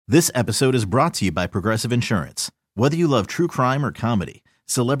This episode is brought to you by Progressive Insurance. Whether you love true crime or comedy,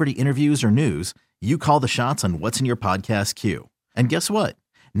 celebrity interviews or news, you call the shots on what's in your podcast queue. And guess what?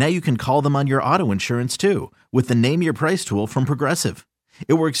 Now you can call them on your auto insurance too with the Name Your Price tool from Progressive.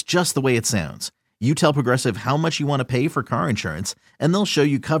 It works just the way it sounds. You tell Progressive how much you want to pay for car insurance, and they'll show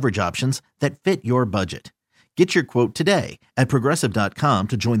you coverage options that fit your budget. Get your quote today at Progressive.com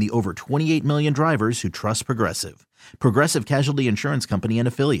to join the over 28 million drivers who trust Progressive. Progressive Casualty Insurance Company and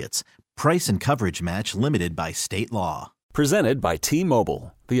Affiliates. Price and coverage match limited by state law. Presented by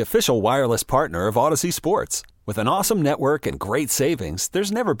T-Mobile, the official wireless partner of Odyssey Sports. With an awesome network and great savings,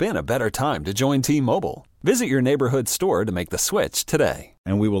 there's never been a better time to join T-Mobile. Visit your neighborhood store to make the switch today.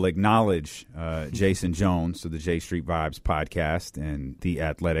 And we will acknowledge Jason Jones of the J Street Vibes podcast and The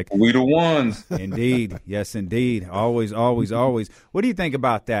Athletic. We the ones. Indeed. Yes, indeed. Always, always, always. What do you think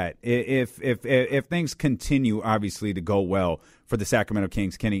about that? If things continue, obviously, to go well for the Sacramento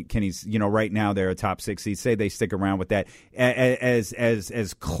Kings, Kenny's, right now they're a top 6 seed. Say they stick around with that.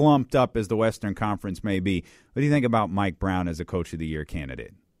 As clumped up as the Western Conference may be, what do you think about Mike Brown as a Coach of the Year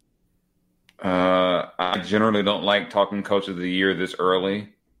candidate? I generally don't like talking Coach of the Year this early,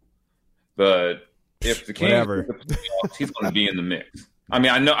 but if the Kings, he's going to be in the mix. I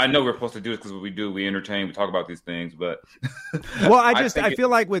mean, I know we're supposed to do it because we entertain, we talk about these things, but well, I feel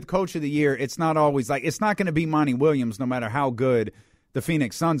like with Coach of the Year, it's not always like it's not going to be Monty Williams, no matter how good the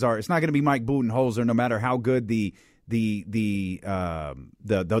Phoenix Suns are. It's not going to be Mike Budenholzer, no matter how good the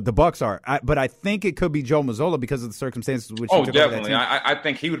Bucks are. But I think it could be Joe Mazzola because of the circumstances which. Oh, definitely. I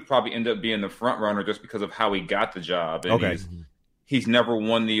think he would probably end up being the front runner just because of how he got the job. And okay. He's never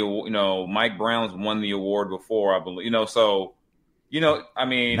won the Mike Brown's won the award before, I believe. I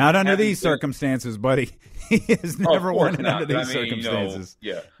mean, not under these circumstances, buddy. He has never won it under these circumstances.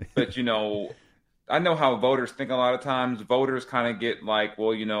 But I know how voters think a lot of times. Voters kind of get like,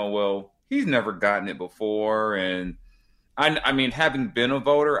 well, he's never gotten it before, and I mean, having been a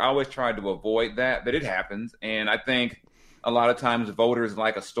voter, I always tried to avoid that, but it happens, and I think a lot of times voters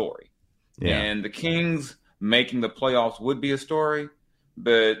like a story, and the Kings making the playoffs would be a story,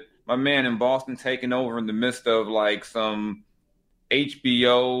 but my man in Boston taking over in the midst of like some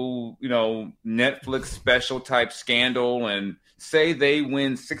HBO, Netflix special type scandal, and say they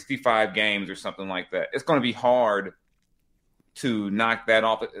win 65 games or something like that, it's going to be hard to knock that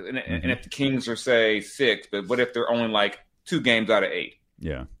off. And if the Kings are, say, 6, but what if they're only like 2 games out of 8?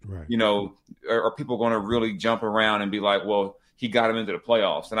 Yeah. Right. Are people going to really jump around and be like, well, he got him into the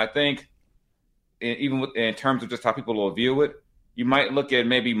playoffs? And I think even in terms of just how people will view it, you might look at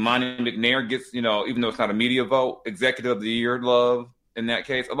maybe Monty McNair gets, even though it's not a media vote, Executive of the Year love in that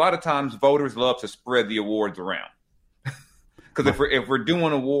case. A lot of times voters love to spread the awards around. Because if we're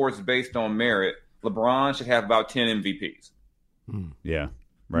doing awards based on merit, LeBron should have about 10 MVPs. Yeah,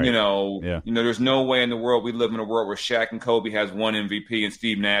 right. There's no way in the world we live in a world where Shaq and Kobe has 1 MVP and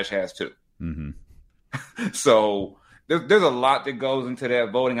Steve Nash has 2. Mm-hmm. So there's a lot that goes into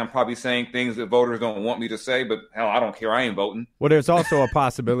that voting. I'm probably saying things that voters don't want me to say, but hell, I don't care. I ain't voting. Well, there's also a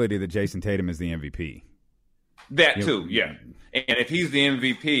possibility that Jason Tatum is the MVP. That too, yeah. And if he's the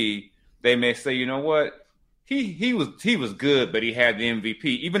MVP, they may say, you know what? He was good, but he had the MVP,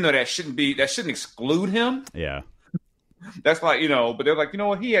 even though that shouldn't exclude him. Yeah. That's like, but they're like,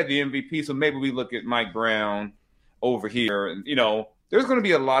 what? He had the MVP, so maybe we look at Mike Brown over here. And, there's going to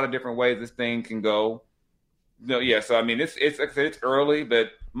be a lot of different ways this thing can go. So, I mean, it's early,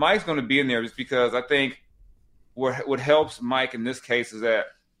 but Mike's going to be in there just because I think what helps Mike in this case is that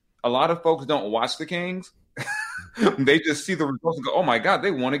a lot of folks don't watch the Kings. They just see the results and go, oh, my God,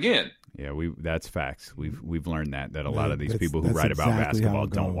 they won again. Yeah, that's facts. We've learned that a lot of these people who write about basketball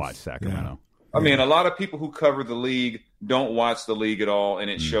don't watch Sacramento. Yeah. I mean, a lot of people who cover the league don't watch the league at all,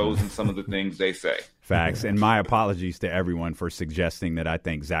 and it shows in some of the things they say. Facts. And my apologies to everyone for suggesting that I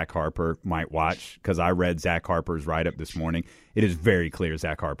think Zach Harper might watch, because I read Zach Harper's write-up this morning. It is very clear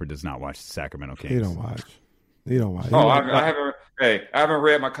Zach Harper does not watch the Sacramento Kings. He don't watch. I haven't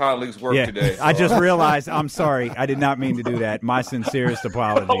read my colleague's work today. So. I just realized. I'm sorry. I did not mean to do that. My sincerest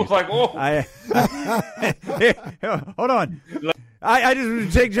apologies. I was like, hold on. I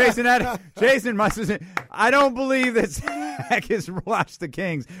just take Jason out. Jason, I don't believe that Zach has watched the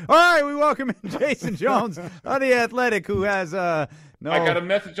Kings. All right, we welcome in Jason Jones of The Athletic, who has I got a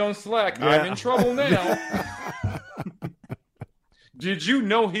message on Slack. Yeah. I'm in trouble now. Did you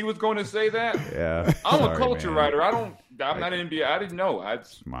know he was going to say that? Yeah. I'm a culture writer. I'm not an NBA. I didn't know.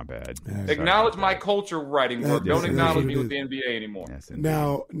 My bad. Acknowledge my culture writing work. Don't acknowledge me with the NBA anymore. Yes,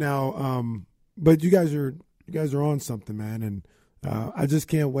 now, but you guys are on something, man, and I just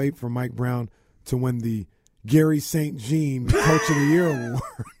can't wait for Mike Brown to win the Gary St. Jean Coach of the Year award.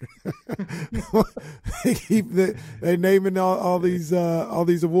 They naming all these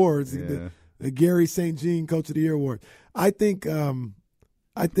awards. Yeah. The Gary St. Jean Coach of the Year award. I think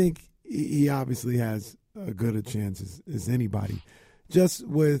he obviously has as good a chance as anybody, just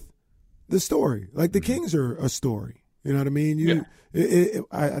with the story. Like the Kings are a story. You know what I mean?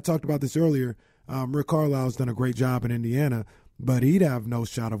 I talked about this earlier. Rick Carlisle's done a great job in Indiana, but he'd have no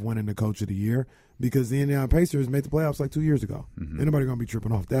shot of winning the Coach of the Year because the Indiana Pacers made the playoffs like 2 years ago. Mm-hmm. Ain't nobody going to be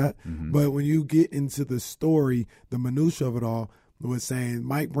tripping off that. Mm-hmm. But when you get into the story, the minutia of it all, was saying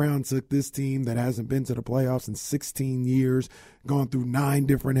Mike Brown took this team that hasn't been to the playoffs in 16 years, gone through 9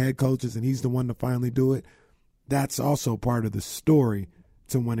 different head coaches, and he's the one to finally do it. That's also part of the story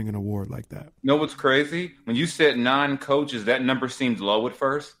to winning an award like that. You know what's crazy? When you said 9 coaches, that number seemed low at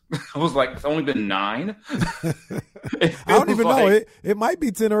first. I was like, it's only been 9? I don't even know. It might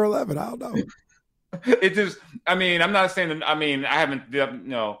be 10 or 11. I don't know. It just, I mean, I'm not saying, I mean, I haven't, you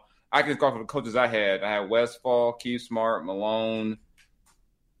know, I can go off of the coaches I had. I had Westphal, Keith Smart, Malone,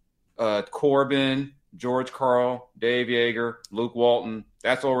 Corbin, George Karl, Dave Yeager, Luke Walton.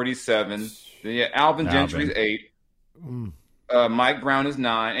 That's already 7. Yeah, Alvin Gentry's 8. Mike Brown is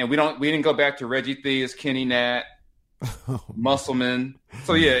 9, and we didn't go back to Reggie Theus, Kenny Nat, Musselman.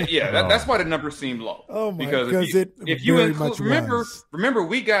 So that's why the number seemed low. Oh my! Because if you include, remember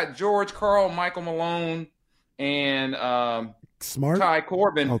we got George Karl, Michael Malone, and Smart, Ty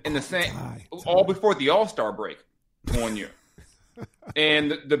Corbin in the same, all before the All-Star break one year.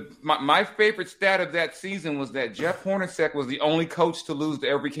 And my favorite stat of that season was that Jeff Hornacek was the only coach to lose to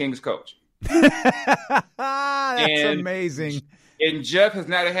every Kings coach. That's amazing. And Jeff has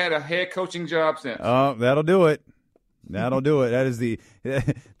not had a head coaching job since. Oh, that'll do it. That'll do it.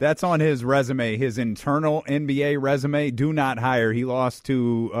 That's on his resume, his internal NBA resume. Do not hire. He lost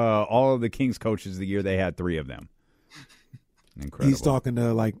to all of the Kings coaches the year they had 3 of them. Incredible. He's talking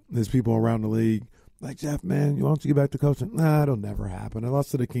to like his people around the league. Like, Jeff, man, why don't you get back to coaching? Nah, it'll never happen. I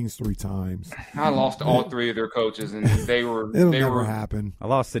lost to the Kings 3 times. I lost to all 3 of their coaches, and it'll never happen. I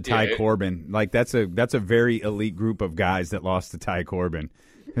lost to Ty Corbin. Like that's a very elite group of guys that lost to Ty Corbin.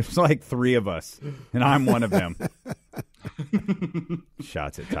 There's like 3 of us, and I'm one of them.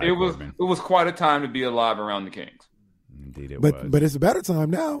 Shots at Ty Corbin. It was quite a time to be alive around the Kings. Indeed, it was. But it's a better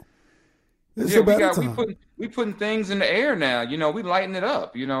time now. It's a better time. We putting things in the air now. You know, we lighting it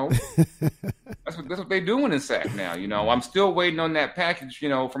up. You know, that's what they're doing in SAC now. You know, I'm still waiting on that package. You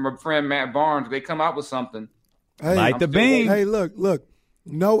know, from a friend Matt Barnes. They come out with something. Hey, Light the beam. Hey, look.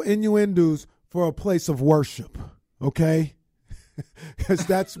 No innuendos for a place of worship. Okay, because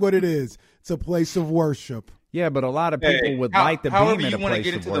that's what it is. It's a place of worship. Yeah, but a lot of people would light the beam at a place of worship. However you want to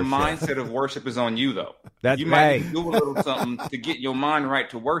get into the mindset of worship is on you, though. You might do a little something to get your mind right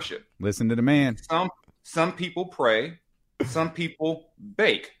to worship. Listen to the man. Some people pray. Some people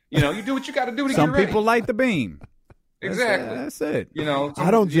bake. You know, you do what you got to do to get ready. Some people light the beam. Exactly. That's it. You know, I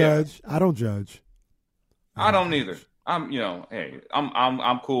don't judge. I don't judge. I don't either.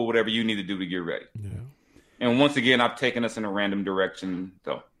 I'm cool. Whatever you need to do to get ready. Yeah. And once again, I've taken us in a random direction,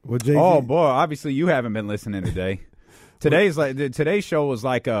 though. Oh boy! Obviously, you haven't been listening today. Today's show was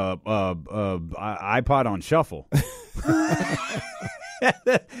like a iPod on shuffle.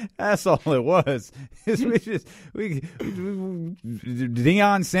 That's all it was.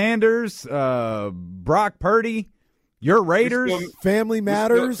 Deion Sanders, Brock Purdy, your Raiders, Family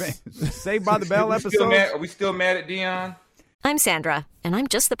Matters, Saved by the Bell episode. Are we still mad at Deion? I'm Sandra, and I'm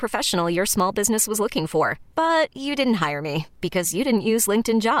just the professional your small business was looking for. But you didn't hire me because you didn't use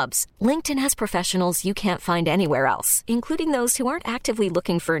LinkedIn Jobs. LinkedIn has professionals you can't find anywhere else, including those who aren't actively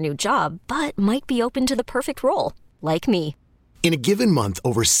looking for a new job, but might be open to the perfect role, like me. In a given month,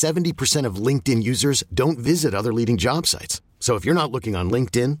 over 70% of LinkedIn users don't visit other leading job sites. So if you're not looking on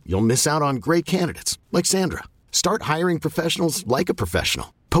LinkedIn, you'll miss out on great candidates like Sandra. Start hiring professionals like a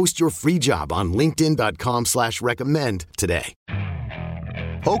professional. Post your free job on linkedin.com/recommend today.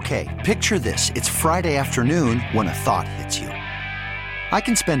 Okay, picture this. It's Friday afternoon when a thought hits you. I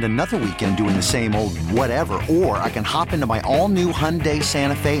can spend another weekend doing the same old whatever, or I can hop into my all-new Hyundai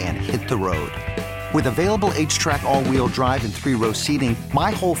Santa Fe and hit the road. With available H-Track all-wheel drive and 3-row seating,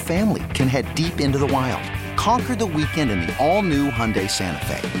 my whole family can head deep into the wild. Conquer the weekend in the all-new Hyundai Santa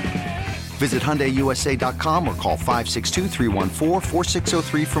Fe. Visit HyundaiUSA.com or call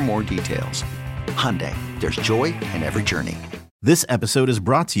 562-314-4603 for more details. Hyundai, there's joy in every journey. This episode is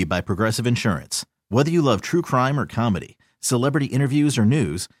brought to you by Progressive Insurance. Whether you love true crime or comedy, celebrity interviews or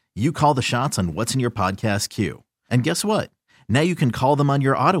news, you call the shots on what's in your podcast queue. And guess what? Now you can call them on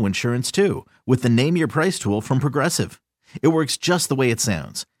your auto insurance too with the Name Your Price tool from Progressive. It works just the way it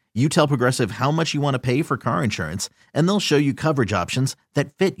sounds. You tell Progressive how much you want to pay for car insurance, and they'll show you coverage options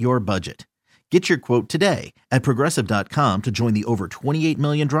that fit your budget. Get your quote today at Progressive.com to join the over 28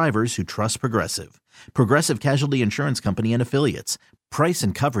 million drivers who trust Progressive. Progressive Casualty Insurance Company and Affiliates. Price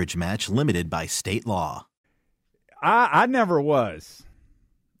and coverage match limited by state law. I never was.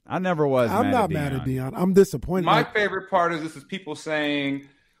 I'm not mad at Deion. I'm disappointed. My favorite part is people saying,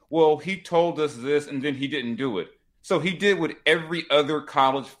 well, he told us this and then he didn't do it. So he did what every other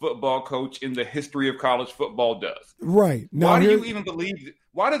college football coach in the history of college football does. Right. Now, why do you even believe?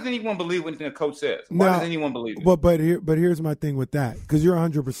 Why does anyone believe anything a coach says? Why does anyone believe it? But here's my thing with that, because you're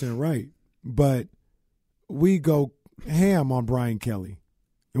 100% right. But we go ham on Brian Kelly,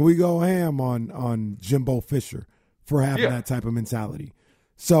 and we go ham on Jimbo Fisher for having that type of mentality.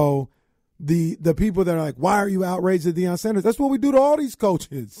 So the people that are like, why are you outraged at Deion Sanders? That's what we do to all these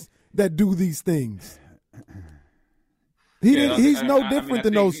coaches that do these things. He's no different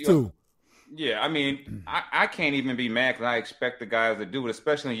than those two. Yeah, I mean, I can't even be mad because I expect the guys to do it,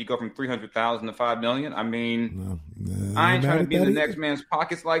 especially when you go from $300,000 to $5 million. I mean, I ain't trying to be in the next man's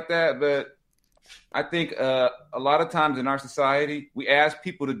pockets like that, but I think a lot of times in our society, we ask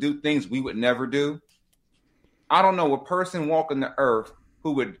people to do things we would never do. I don't know a person walking the earth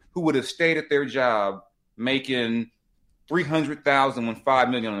who would have stayed at their job making $300,000 when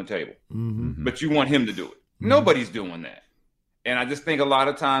 $5 million on the table, but you want him to do it. Nobody's doing that. And I just think a lot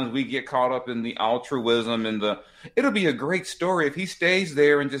of times we get caught up in the altruism and it'll be a great story if he stays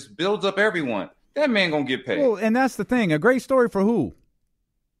there and just builds up everyone. That man gonna get paid. Well, and that's the thing. A great story for who?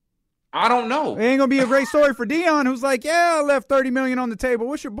 I don't know. It ain't gonna be a great story for Deion, who's like, yeah, I left $30 million on the table.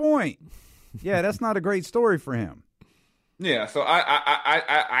 What's your point? Yeah, that's not a great story for him. Yeah, so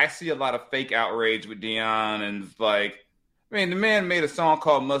I see a lot of fake outrage with Deion, and it's like, I mean, the man made a song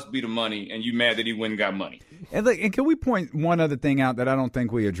called "Must Be the Money," and you mad that he went and got money. And can we point one other thing out that I don't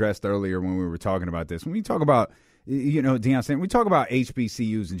think we addressed earlier when we were talking about this? When we talk about, Deion Sanders, we talk about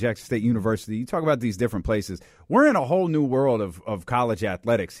HBCUs and Jackson State University. You talk about these different places. We're in a whole new world of college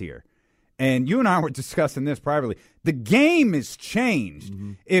athletics here. And you and I were discussing this privately. The game has changed.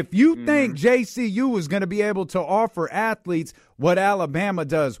 Mm-hmm. If you think JCU is going to be able to offer athletes what Alabama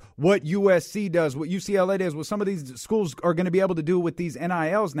does, what USC does, what UCLA does, what some of these schools are going to be able to do with these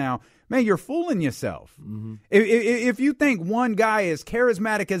NILs now, man, you're fooling yourself. Mm-hmm. If you think one guy is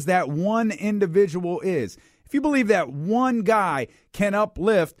charismatic as that one individual is, if you believe that one guy can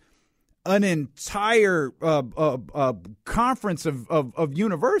uplift an entire conference of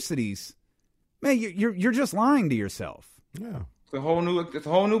universities, man, you're just lying to yourself. Yeah, it's a whole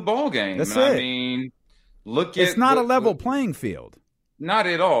new ball game. That's it. I mean, it's not a level playing field. Not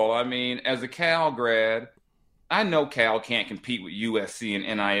at all. I mean, as a Cal grad, I know Cal can't compete with USC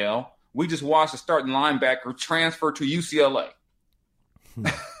and NIL. We just watched a starting linebacker transfer to UCLA.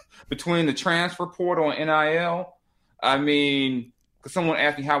 Between the transfer portal and NIL, I mean, because someone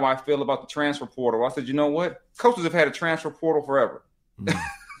asked me how I feel about the transfer portal. I said, you know what? Coaches have had a transfer portal forever.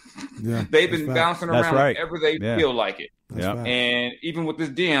 Yeah, they've been bouncing around whenever they feel like it. Yeah. And even with this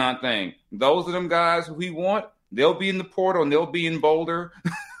Deion thing, those of them guys who he want, they'll be in the portal and they'll be in Boulder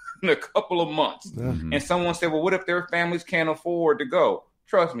in a couple of months. Yeah. And someone said, well, what if their families can't afford to go?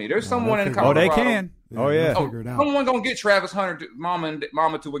 Trust me, there's someone in Colorado. Oh, they can. Oh, yeah. Someone going to get Travis Hunter, mama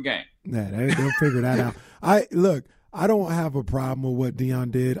to a game. Yeah, they'll figure that out. I don't have a problem with what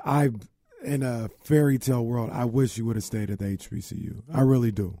Deion did. In a fairy tale world, I wish you would have stayed at the HBCU. I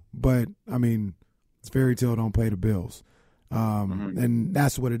really do. But, I mean, fairy tale don't pay the bills. And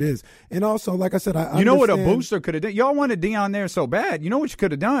that's what it is. And also, like I said, I You know what a booster could have done? Y'all wanted Deion there so bad. You know what you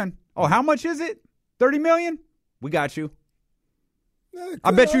could have done? Oh, how much is it? $30 million? We got you. I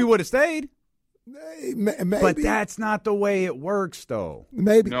bet you would have stayed. Maybe. But that's not the way it works, though.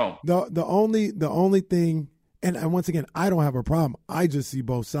 Maybe. No. The only thing, and once again, I don't have a problem. I just see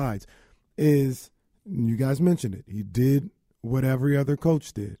both sides. Is, you guys mentioned it, he did what every other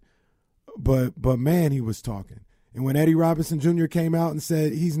coach did, but man, he was talking. And when Eddie Robinson Jr. came out and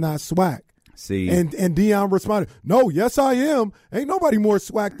said he's not SWAC, and Deion responded, no, yes I am, ain't nobody more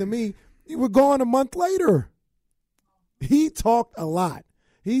SWAC than me. He was gone a month later. He talked a lot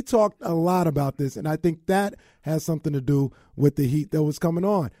about this, and I think that has something to do with the heat that was coming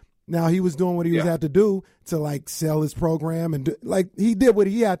on. Now, he was doing what he had to do to, like, sell his program, and he did what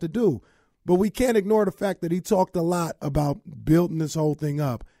he had to do. But we can't ignore the fact that he talked a lot about building this whole thing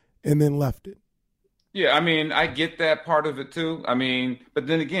up and then left it. Yeah, I mean, I get that part of it too. I mean, but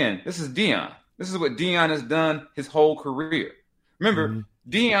then again, this is Deion. This is what Deion has done his whole career. Remember,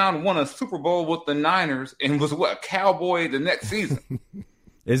 Deion won a Super Bowl with the Niners and was a Cowboy the next season.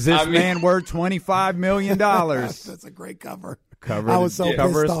 Is this man worth $25 million? That's a great cover. Cover I was so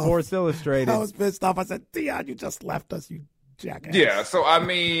cover pissed of off. Sports Illustrated. I was pissed off. I said, Deion, you just left us, you jackass. Yeah, so I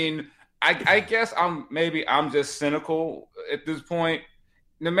mean, I guess I'm just cynical at this point.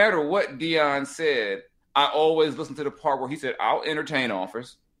 No matter what Deion said, I always listen to the part where he said, I'll entertain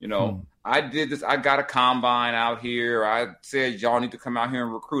offers. You know, I did this. I got a combine out here. I said, y'all need to come out here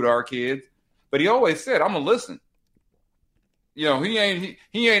and recruit our kids. But he always said, I'm going to listen. You know, he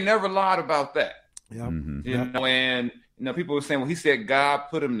ain't never lied about that. Yep. You know, and people were saying, well, he said God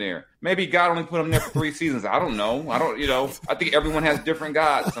put him there. Maybe God only put him there for 3 seasons. I don't know. I think everyone has different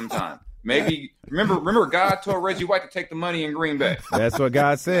gods sometimes. Maybe remember God told Reggie White to take the money in Green Bay. That's what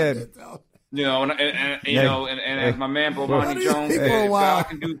God said. You know, and as my man Bomani Jones said,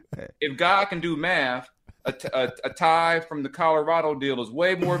 if God can do math, a tie from the Colorado deal is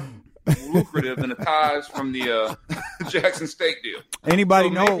way more lucrative than the ties from the Jackson State deal. Anybody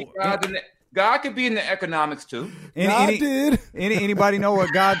know? God could be in the economics too. Anybody know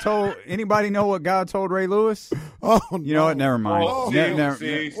what God told? Anybody know what God told Ray Lewis? Oh, you know what? Never mind.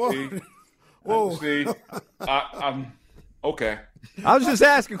 See, I'm okay. I was just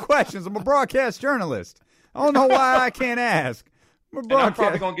asking questions. I'm a broadcast journalist. I don't know why I can't ask. I'm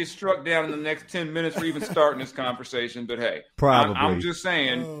probably going to get struck down in the next 10 minutes for even starting this conversation. But, hey, probably. I'm just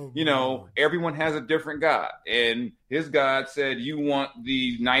saying, everyone has a different God. And his God said you want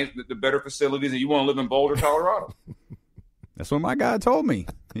the better facilities and you want to live in Boulder, Colorado. That's what my God told me.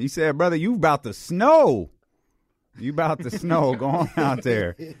 He said, brother, you about to snow. You about to snow. Go on out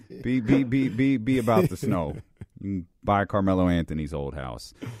there. Be about the snow. You can buy Carmelo Anthony's old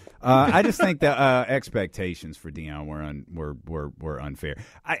house. I just think the expectations for Deion were unfair.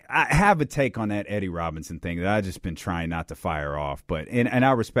 I have a take on that Eddie Robinson thing that I've just been trying not to fire off, but and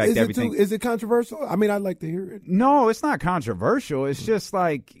I respect everything. Is it controversial? I mean, I'd like to hear it. No, it's not controversial. It's just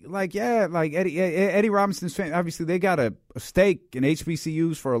like Eddie Robinson's fan, obviously they got a stake in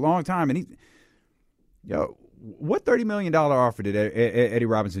HBCUs for a long time, and what $30 million offer did Eddie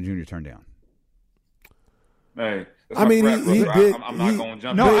Robinson Jr. turn down? Hey, I mean, he did. I'm not going to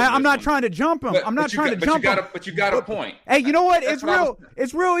jump. No, I'm not trying to jump him. I'm not trying to jump him. But you got a point. Hey, you know what? It's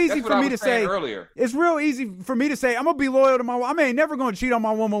real easy for me to say. Earlier. It's real easy for me to say. I'm gonna be loyal to my. I ain't never gonna cheat on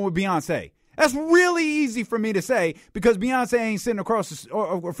my woman with Beyonce. That's really easy for me to say because Beyonce ain't sitting across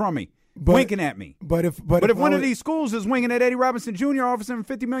from me, winking at me. But if one of these schools is winking at Eddie Robinson Jr. offering him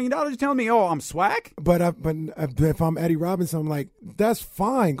 $50 million, you're telling me, oh, I'm swag? But if I'm Eddie Robinson, I'm like, that's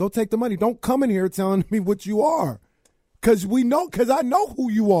fine. Go take the money. Don't come in here telling me what you are. Because I know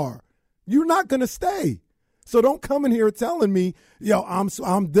who you are. You're not going to stay. So don't come in here telling me, I'm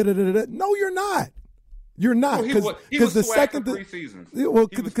da-da-da-da. No, you're not. You're not. Because the second the 3 seasons. Well,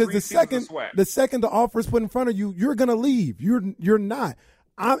 because the second the offer is put in front of you, you're going to leave. You're not.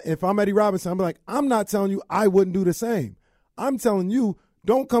 If I'm Eddie Robinson, I'm like, I'm not telling you I wouldn't do the same. I'm telling you,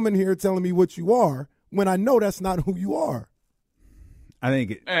 don't come in here telling me what you are when I know that's not who you are.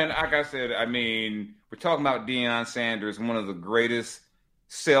 And like I said, I mean, we're talking about Deion Sanders, one of the greatest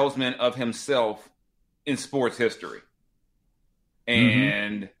salesmen of himself in sports history.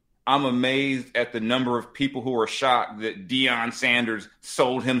 And I'm amazed at the number of people who are shocked that Deion Sanders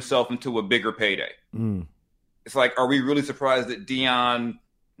sold himself into a bigger payday. It's like, are we really surprised that Deion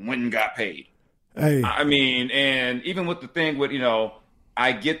went and got paid? Hey. I mean, and even with the thing with,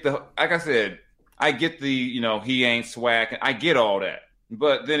 I get he ain't swag. I get all that.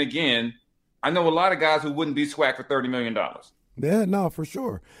 But then again, I know a lot of guys who wouldn't be swag for $30 million. Yeah, no, for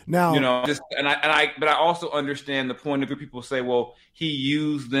sure. Now, but I also understand the point of view. People say, well, he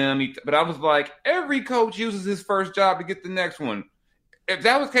used them. But I was like, every coach uses his first job to get the next one. If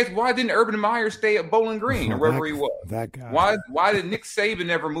that was the case, why didn't Urban Meyer stay at Bowling Green or wherever he was? That guy. Why did Nick Saban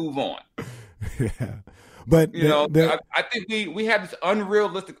ever move on? Yeah. But I think we have this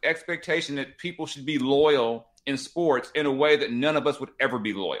unrealistic expectation that people should be loyal in sports in a way that none of us would ever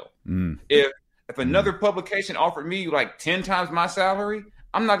be loyal. If another publication offered me like 10 times my salary,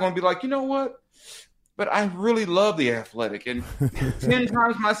 I'm not going to be like, you know what? But I really love The Athletic and 10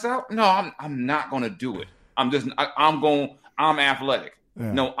 times my salary. No, I'm not going to do it. I'm athletic.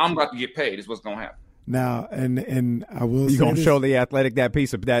 Yeah. No, I'm about to get paid is what's going to happen. Now, and I will say you're going to show The Athletic that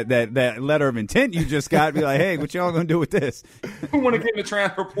piece of that letter of intent you just got. Be like, hey, what y'all going to do with this? Who want to get in the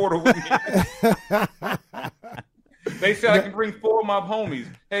transfer portal with me? They said I can bring 4 of my homies.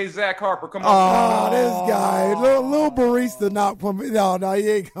 Hey, Zach Harper, come on. Oh, this guy. Little barista not from me. No, he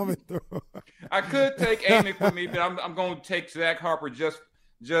ain't coming through. I could take Amick with me, but I'm going to take Zach Harper just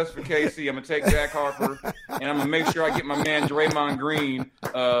just for KC. I'm going to take Zach Harper, and I'm going to make sure I get my man Draymond Green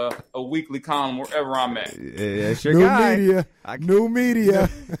a weekly column wherever I'm at. It's your New guy. media. New media.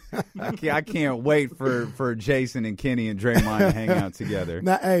 I can't wait for Jason and Kenny and Draymond to hang out together.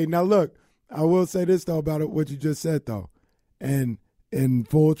 Now look, I will say this, though, about what you just said, though. And in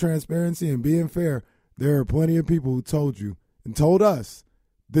full transparency and being fair, there are plenty of people who told you and told us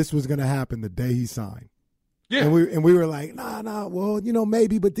this was going to happen the day he signed. Yeah. And we were like, nah, well,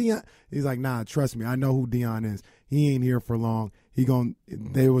 maybe, but Deion. He's like, nah, trust me, I know who Deion is. He ain't here for long.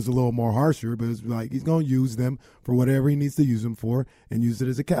 They was a little more harsher, but it's like he's gonna use them for whatever he needs to use them for and use it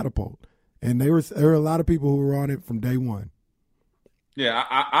as a catapult. And there were a lot of people who were on it from day one. Yeah,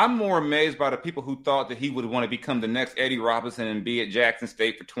 I'm more amazed by the people who thought that he would want to become the next Eddie Robinson and be at Jackson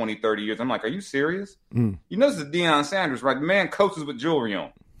State for 20, 30 years. I'm like, are you serious? You know this is Deion Sanders, right? The man coaches with jewelry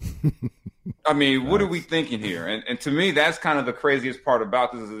on. I mean, what are we thinking here? And to me, that's kind of the craziest part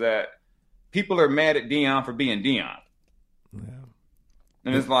about this is that people are mad at Deion for being Deion. Yeah.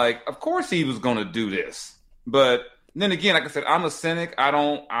 And it's like, of course he was going to do this. But then again, like I said, I'm a cynic.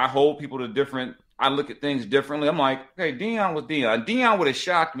 I hold people to different – I look at things differently. I'm like, hey, Deion was Deion. Deion would have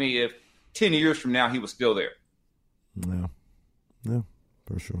shocked me if 10 years from now he was still there. Yeah,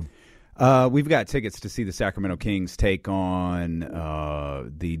 for sure. We've got tickets to see the Sacramento Kings take on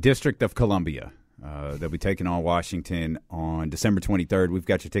the District of Columbia. They'll be taking on Washington on December 23rd. We've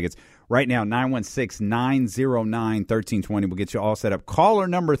got your tickets right now, 916-909-1320. We'll get you all set up. Caller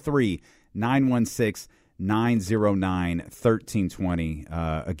number 3,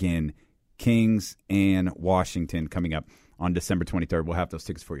 916-909-1320. Again, Kings and Washington coming up on December 23rd. We'll have those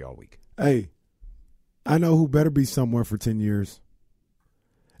tickets for you all week. Hey, I know who better be somewhere for 10 years.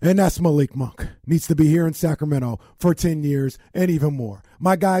 And that's Malik Monk. Needs to be here in Sacramento for 10 years and even more.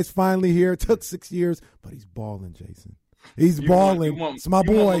 My guy's finally here. It took 6 years, but he's balling, Jason. He's balling. It's my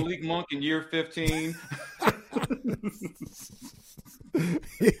boy. Want Malik Monk in year 15?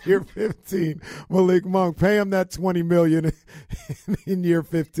 Year 15. Malik Monk. Pay him that $20 million in year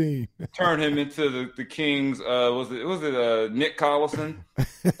 15. Turn him into the Kings. Was it Nick Collison?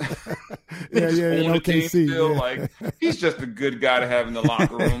 in OKC. Still, like, he's just a good guy to have in the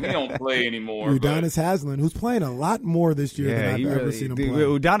locker room. He don't play anymore. Udonis Haslem, who's playing a lot more this year than I've ever seen him play.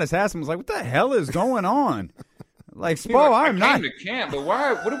 Udonis Haslem was like, what the hell is going on? Like, Spo, I'm not. I came to camp, but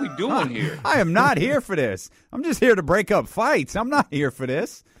why? What are we doing here? I am not here for this. I'm just here to break up fights. I'm not here for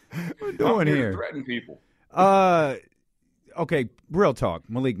this. What are we doing here? To threaten people. Okay, real talk.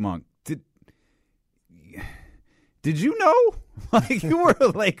 Malik Monk. Did you know? Like, you were a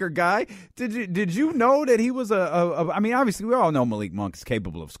Laker guy. Did you know that he was I mean, obviously, we all know Malik Monk is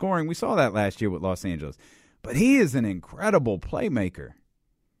capable of scoring. We saw that last year with Los Angeles. But he is an incredible playmaker.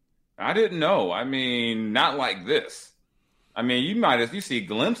 I didn't know. I mean, not like this. I mean, you see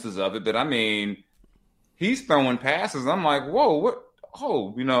glimpses of it, but I mean, he's throwing passes. I'm like, whoa, what?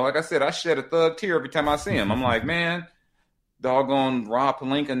 Oh, like I said, I shed a thug tear every time I see him. I'm like, man, doggone Rob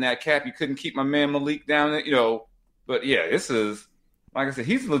Pelinka in that cap. You couldn't keep my man Malik down there, But yeah, this is, like I said,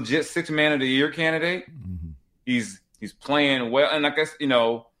 he's a legit 6th man of the year candidate. Mm-hmm. He's playing well, and I guess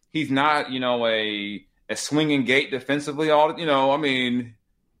he's not a swinging gate defensively. I mean.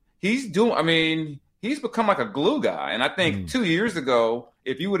 He's become like a glue guy. And I think 2 years ago,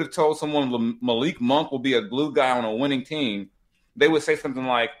 if you would have told someone Malik Monk will be a glue guy on a winning team, they would say something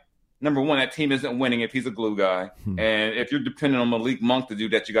like, number one, that team isn't winning if he's a glue guy. And if you're depending on Malik Monk to do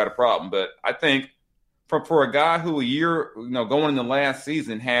that, you got a problem. But I think for a guy who a year, going in the last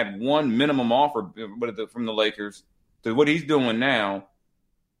season had one minimum offer from the Lakers to what he's doing now,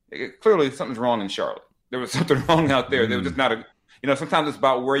 clearly something's wrong in Charlotte. There was something wrong out there. There was just not a – sometimes it's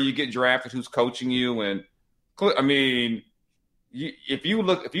about where you get drafted, who's coaching you. And, I mean, if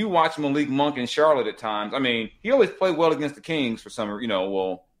you watch Malik Monk in Charlotte at times, I mean, he always played well against the Kings for some,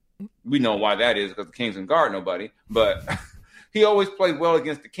 we know why that is because the Kings didn't guard nobody. But he always played well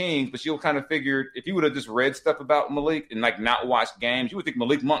against the Kings, but you'll kind of figure if you would have just read stuff about Malik and, not watched games, you would think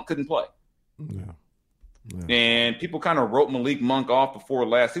Malik Monk couldn't play. Yeah. And people kind of wrote Malik Monk off before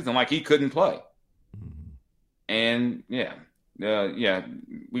last season like he couldn't play. And, a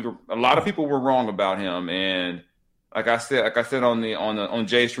lot of people were wrong about him, and like I said on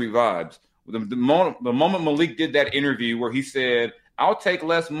J Street Vibes, the moment Malik did that interview where he said, "I'll take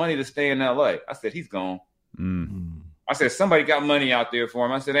less money to stay in LA," I said he's gone. I said somebody got money out there for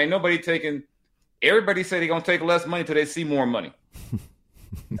him. I said ain't nobody taking. Everybody said they're gonna take less money till they see more money.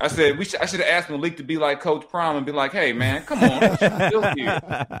 I said I should have asked Malik to be like Coach Prime and be like, "Hey man, come on,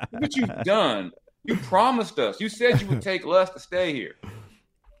 what you've done." You promised us. You said you would take less to stay here.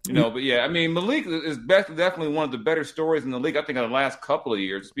 But yeah, I mean, Malik is definitely one of the better stories in the league, I think, in the last couple of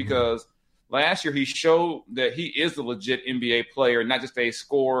years, because last year he showed that he is a legit NBA player, not just a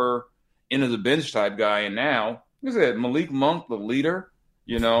scorer, into the bench type guy. And now, like I said, Malik Monk, the leader,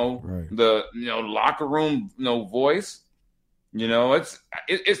 the locker room voice. He's,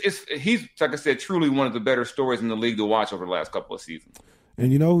 like I said, truly one of the better stories in the league to watch over the last couple of seasons.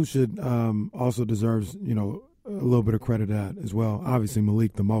 And who should also deserves a little bit of credit at as well. Obviously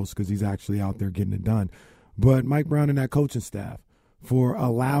Malik the most, because he's actually out there getting it done. But Mike Brown and that coaching staff for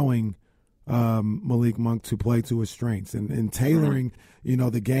allowing Malik Monk to play to his strengths and tailoring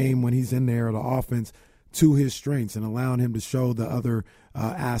the game when he's in there, the offense, to his strengths, and allowing him to show the other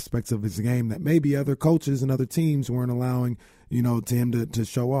aspects of his game that maybe other coaches and other teams weren't allowing to him to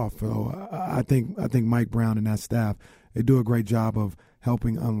show off. So I think Mike Brown and that staff, they do a great job of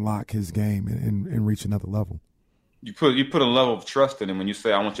helping unlock his game and reach another level. You put a level of trust in him when you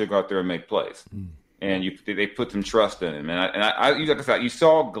say, I want you to go out there and make plays. And they put some trust in him. And I like I said, you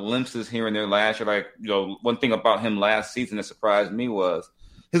saw glimpses here and there last year. Like, one thing about him last season that surprised me was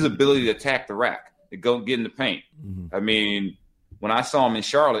his ability to attack the rack, to go get in the paint. I mean, when I saw him in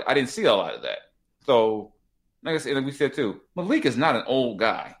Charlotte, I didn't see a lot of that. So, like I said, like we said too, Malik is not an old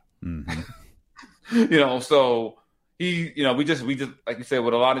guy. So he, we just like you said,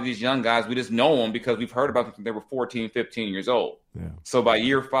 with a lot of these young guys, we just know them because we've heard about them since they were 14, 15 years old. Yeah. So by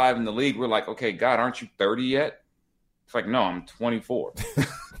year 5 in the league, we're like, okay, God, aren't you 30 yet? It's like, no, I'm 24.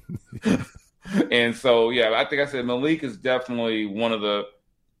 And so, yeah, I think I said Malik is definitely one of the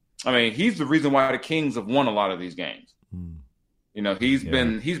 – he's the reason why the Kings have won a lot of these games. He's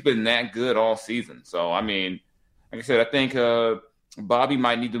been that good all season. So, like I said, I think Bobby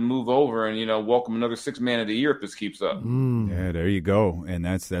might need to move over and, welcome another 6th Man of the Year if this keeps up. Yeah, there you go. And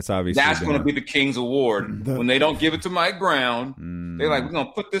that's obviously that's going to be the Kings Award. When they don't give it to Mike Brown, they're like, we're going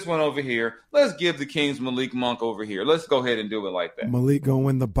to put this one over here. Let's give the Kings Malik Monk over here. Let's go ahead and do it like that. Malik going to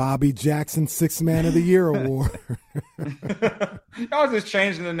win the Bobby Jackson 6th Man of the Year award. Y'all just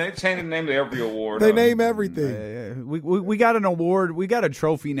changing the name to every award. They name everything. We got an award. We got a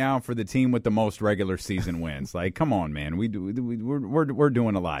trophy now for the team with the most regular season wins. Like, come on, man. We're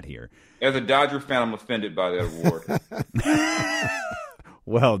doing a lot here. As a Dodger fan, I'm offended by that award.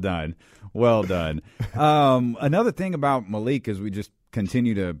 Well done. Another thing about Malik is we just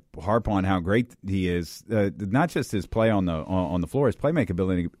continue to harp on how great he is. Not just his play on the floor, his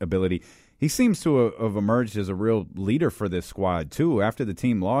playmaking ability. He seems to have emerged as a real leader for this squad too. After the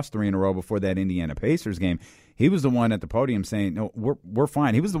team lost 3 in a row before that Indiana Pacers game, he was the one at the podium saying, "No, we're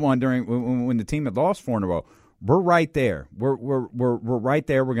fine." He was the one during when the team had lost 4 in a row. We're right there. We're right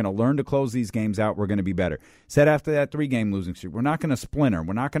there. We're going to learn to close these games out. We're going to be better. Said after that 3-game losing streak, we're not going to splinter.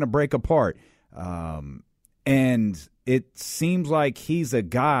 We're not going to break apart. And it seems like he's a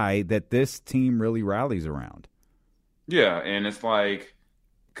guy that this team really rallies around. Yeah, and it's like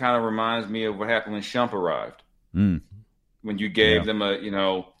kind of reminds me of what happened when Shump arrived. When you gave them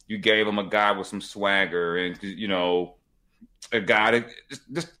you gave them a guy with some swagger and a guy that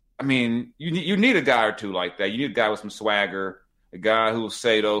just. You need a guy or two like that. You need a guy with some swagger, a guy who will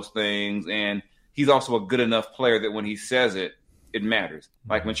say those things, and he's also a good enough player that when he says it, it matters.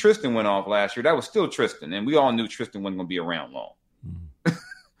 Like when Tristan went off last year, that was still Tristan, and we all knew Tristan wasn't going to be around long.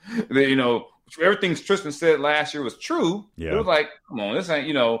 Everything Tristan said last year was true. Yeah. It was like, come on, this ain't,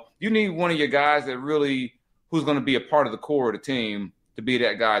 you need one of your guys that really, who's going to be a part of the core of the team to be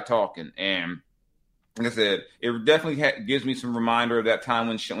that guy talking. And like I said, it definitely gives me some reminder of that time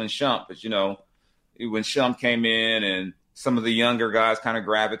when Shump, when Shump came in and some of the younger guys kind of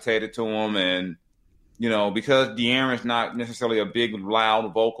gravitated to him. And, because De'Aaron's not necessarily a big,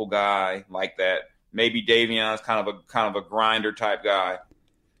 loud, vocal guy like that, maybe Davion's kind of a grinder type guy.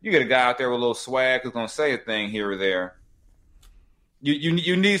 You get a guy out there with a little swag who's going to say a thing here or there. You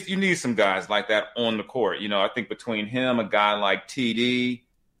need some guys like that on the court. I think between him, a guy like TD,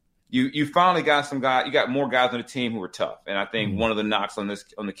 You finally got some guys. You got more guys on the team who were tough, and I think one of the knocks on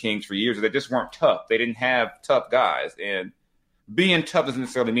the Kings for years is they just weren't tough. They didn't have tough guys, and being tough doesn't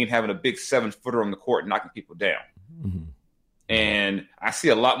necessarily mean having a big 7-footer on the court knocking people down. And I see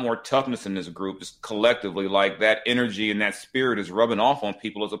a lot more toughness in this group, just collectively. Like that energy and that spirit is rubbing off on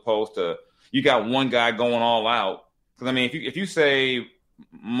people, as opposed to you got one guy going all out. Because if you say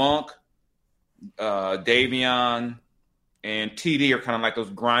Monk, Davion, and TD are kind of like those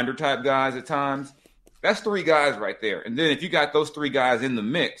grinder type guys at times. That's 3 guys right there. And then if you got those 3 guys in the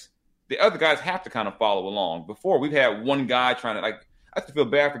mix, the other guys have to kind of follow along. Before, we've had one guy trying to, I have to feel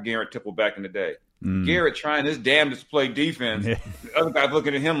bad for Garrett Temple back in the day. Garrett trying his damnedest to play defense. Yeah. The other guy's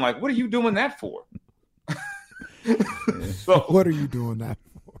looking at him like, what are you doing that for? So, what are you doing that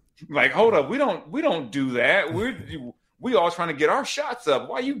for? Like, hold up, we don't do that. We all trying to get our shots up.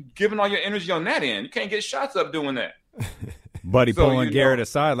 Why are you giving all your energy on that end? You can't get shots up doing that. Buddy pulling Garrett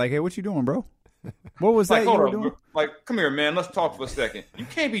aside, like, hey, what you doing, bro? What was that you were doing? Like, come here, man. Let's talk for a second. You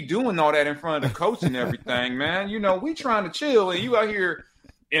can't be doing all that in front of the coach and everything, man. We trying to chill, and you out here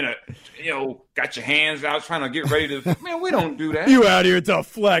got your hands out trying to get ready to. Man, we don't do that. You out here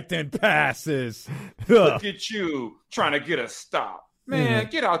deflecting passes. Look at you trying to get a stop. Man,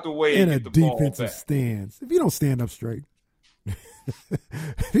 get out the way and get the ball back. In a defensive stance. If you don't stand up straight.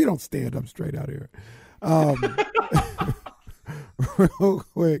 If you don't stand up straight out here. Real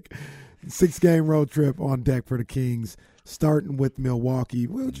quick, 6-game road trip on deck for the Kings, starting with Milwaukee.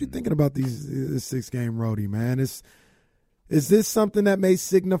 What you thinking about this 6-game roadie, man? Is this something that may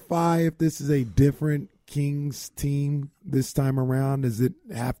signify if this is a different Kings team this time around? Does it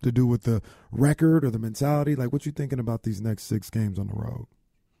have to do with the record or the mentality? Like, what you thinking about these next 6 games on the road?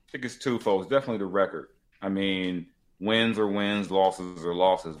 I think it's twofold. It's definitely the record. I mean, wins are wins, losses are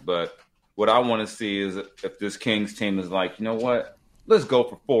losses. But what I want to see is if this Kings team is like, you know what, let's go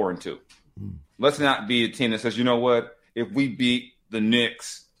for 4-2. Let's not be a team that says, you know what, if we beat the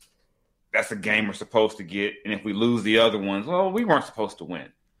Knicks, that's a game we're supposed to get. And if we lose the other ones, well, we weren't supposed to win.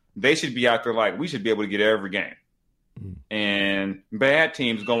 They should be out there like we should be able to get every game. And bad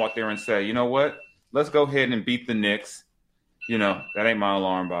teams go out there and say, you know what, let's go ahead and beat the Knicks. That ain't my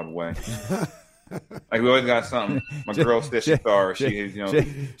alarm, by the way. Like, we always got something. My girl said she saw her.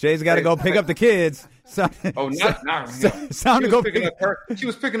 Jay's got to go pick up the kids. She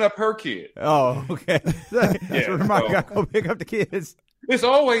was picking up her kid. Oh, okay. Got to go pick up the kids. It's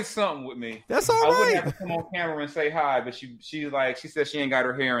always something with me. That's all right. I wouldn't have to come on camera and say hi, but she said she ain't got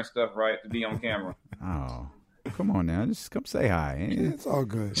her hair and stuff right to be on camera. Oh, come on now, just come say hi. Yeah, it's all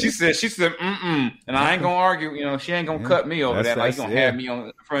good. She said, and I ain't gonna argue. She ain't gonna cut me over that. Like, you gonna have me on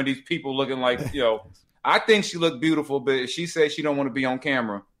in front of these people looking like, I think she looked beautiful, but if she says she don't want to be on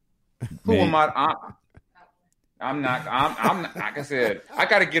camera, who am I? I'm not. Like I said, I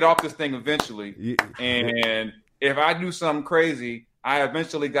got to get off this thing eventually, and if I do something crazy, I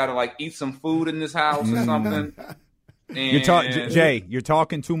eventually got to eat some food in this house or something. And Jay, you're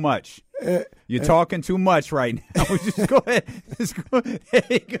talking too much. You're talking too much right now. Just go ahead. There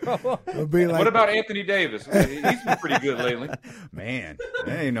you go. What about Anthony Davis? He's been pretty good lately. Man,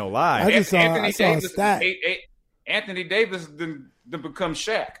 that ain't no lie. I saw a stat. Anthony Davis then become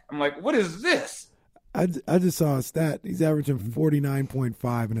Shaq. I'm like, what is this? I just saw a stat. He's averaging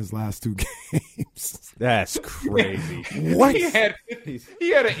 49.5 in his last 2 games. That's crazy. What? He had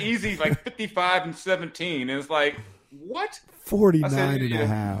an easy 55 and 17. And it's like, what? 49 and a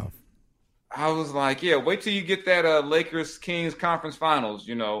half. I was like, wait till you get that Lakers Kings conference finals,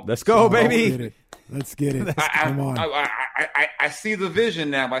 Let's go, baby. Let's get it. Come on. I see the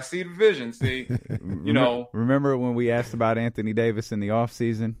vision now. I see the vision. See, Remember when we asked about Anthony Davis in the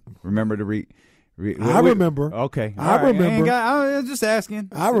offseason? Remember to I remember. Okay. I remember. I was just asking.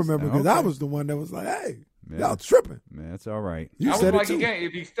 I remember because I was the one that was like, hey, y'all tripping. Man, that's all right. You said it too.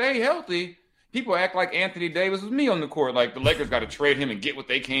 If he stay healthy, people act like Anthony Davis was me on the court. Like, the Lakers got to trade him and get what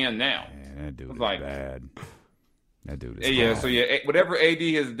they can now. Man, that dude is bad. That dude is bad. bad. So, whatever AD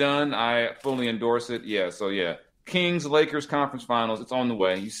has done, I fully endorse it. Kings, Lakers conference finals, it's on the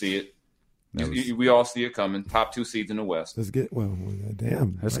way. You see it. We all see it coming. Top 2 seeds in the West. Let's get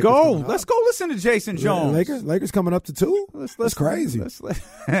damn. Let's go. Let's go listen to Jason Jones. Lakers coming up to 2. That's crazy. Lakers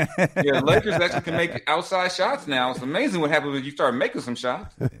actually can make outside shots now. It's amazing what happens when you start making some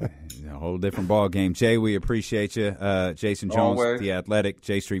shots. A whole different ball game. Jay, we appreciate you. Jason Jones, The Athletic,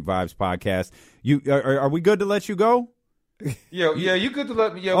 J Street Vibes podcast. You are we good to let you go? Yeah, you good to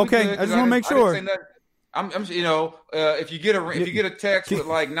let me. Yeah, okay, I just want to make sure. I'm if you get a text with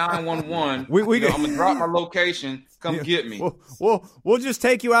 911, I'm gonna drop my location. Come get me. We'll just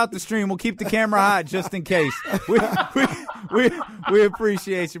take you out the stream. We'll keep the camera hot just in case. We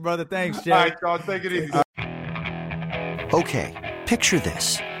appreciate you, brother. Thanks, Jay. All right, y'all, take it easy. Okay, picture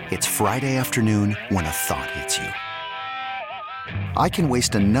this: it's Friday afternoon when a thought hits you. I can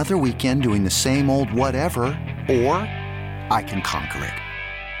waste another weekend doing the same old whatever, or I can conquer it.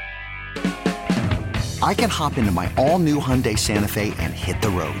 I can hop into my all-new Hyundai Santa Fe and hit the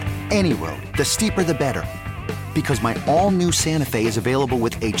road. Any road. The steeper, the better. Because my all-new Santa Fe is available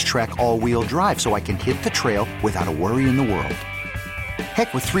with H-Track all-wheel drive, so I can hit the trail without a worry in the world.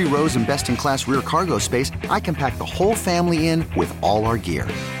 Heck, with 3 rows and best-in-class rear cargo space, I can pack the whole family in with all our gear.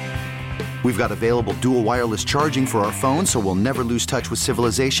 We've got available dual wireless charging for our phones, so we'll never lose touch with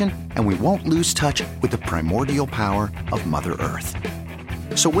civilization, and we won't lose touch with the primordial power of Mother Earth.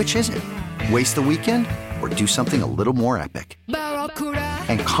 So which is it? Waste the weekend or do something a little more epic?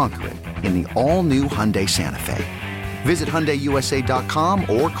 and conquer it in the all-new Hyundai Santa Fe. Visit HyundaiUSA.com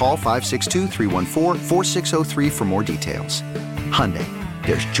or call 562-314-4603 for more details. Hyundai,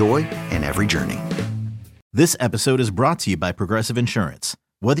 there's joy in every journey. This episode is brought to you by Progressive Insurance.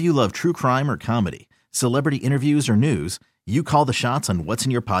 Whether you love true crime or comedy, celebrity interviews or news, you call the shots on what's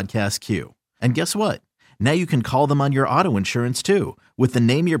in your podcast queue. And guess what? Now you can call them on your auto insurance too with the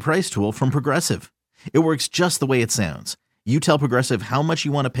Name Your Price tool from Progressive. It works just the way it sounds. You tell Progressive how much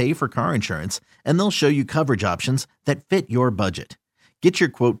you want to pay for car insurance, and they'll show you coverage options that fit your budget. Get your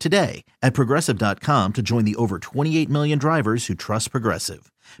quote today at Progressive.com to join the over 28 million drivers who trust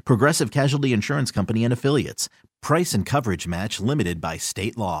Progressive. Progressive Casualty Insurance Company and Affiliates. Price and coverage match limited by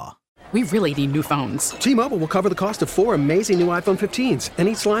state law. We really need new phones. T-Mobile will cover the cost of 4 amazing new iPhone 15s, and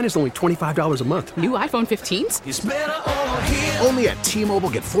each line is only $25 a month. New iPhone 15s? It's better over here. Only at T-Mobile,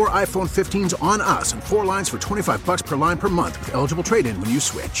 get 4 iPhone 15s on us and 4 lines for $25 per line per month with eligible trade-in when you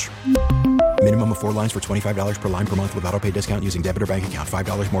switch. Minimum of 4 lines for $25 per line per month with autopay discount using debit or bank account.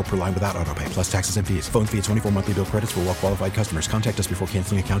 $5 more per line without autopay, plus taxes and fees. Phone fee at 24 monthly bill credits for well-qualified customers. Contact us before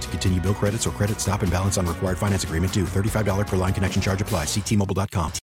canceling account to continue bill credits or credit stop and balance on required finance agreement due. $35 per line connection charge applies. See T-Mobile.com.